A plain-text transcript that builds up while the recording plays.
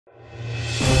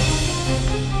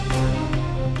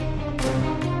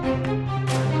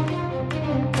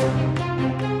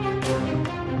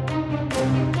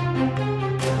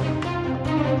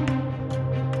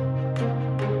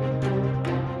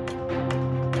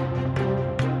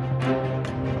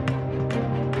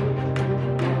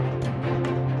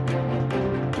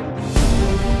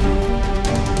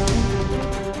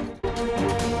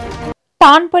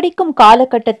தான் படிக்கும்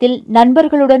காலகட்டத்தில்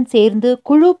நண்பர்களுடன் சேர்ந்து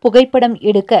குழு புகைப்படம்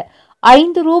எடுக்க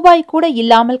 5 ரூபாய் கூட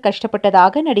இல்லாமல்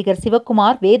கஷ்டப்பட்டதாக நடிகர்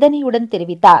சிவக்குமார் வேதனையுடன்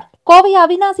தெரிவித்தார். கோவை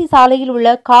அவிநாசி சாலையில் உள்ள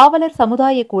காவலர்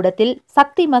சமுதாய கூடத்தில்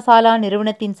சக்தி மசாலா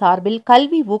நிறுவனத்தின் சார்பில்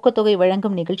கல்வி ஊக்கத்தொகை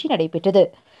வழங்கும் நிகழ்ச்சி நடைபெற்றது.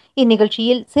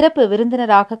 இந்நிகழ்ச்சியில் சிறப்பு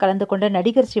விருந்தினராக கலந்து கொண்ட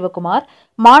நடிகர் சிவக்குமார்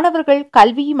மாணவர்கள்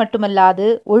கல்வியை மட்டுமல்லாது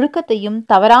ஒழுக்கத்தையும்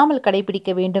தவறாமல்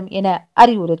கடைபிடிக்க வேண்டும் என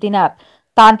அறிவுறுத்தினார்.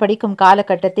 தான் படிக்கும்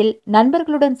காலகட்டத்தில்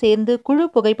நண்பர்களுடன் சேர்ந்து குழு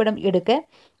புகைப்படம் எடுக்க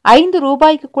 5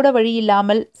 ரூபாய்க்கு கூட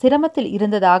வழியில்லாமல் சிரமத்தில்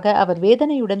இருந்ததாக அவர்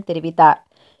வேதனையுடன் தெரிவித்தார்.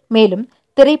 மேலும்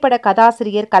திரைப்பட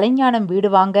கதாசிரியர் கலைஞானம்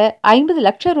வீடு வாங்க 50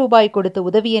 லட்சம் ரூபாய் கொடுத்து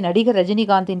உதவிய நடிகர்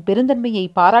ரஜினிகாந்தின் பெருந்தன்மையை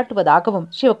பாராட்டுவதாகவும்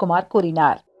சிவக்குமார்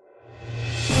கூறினார்.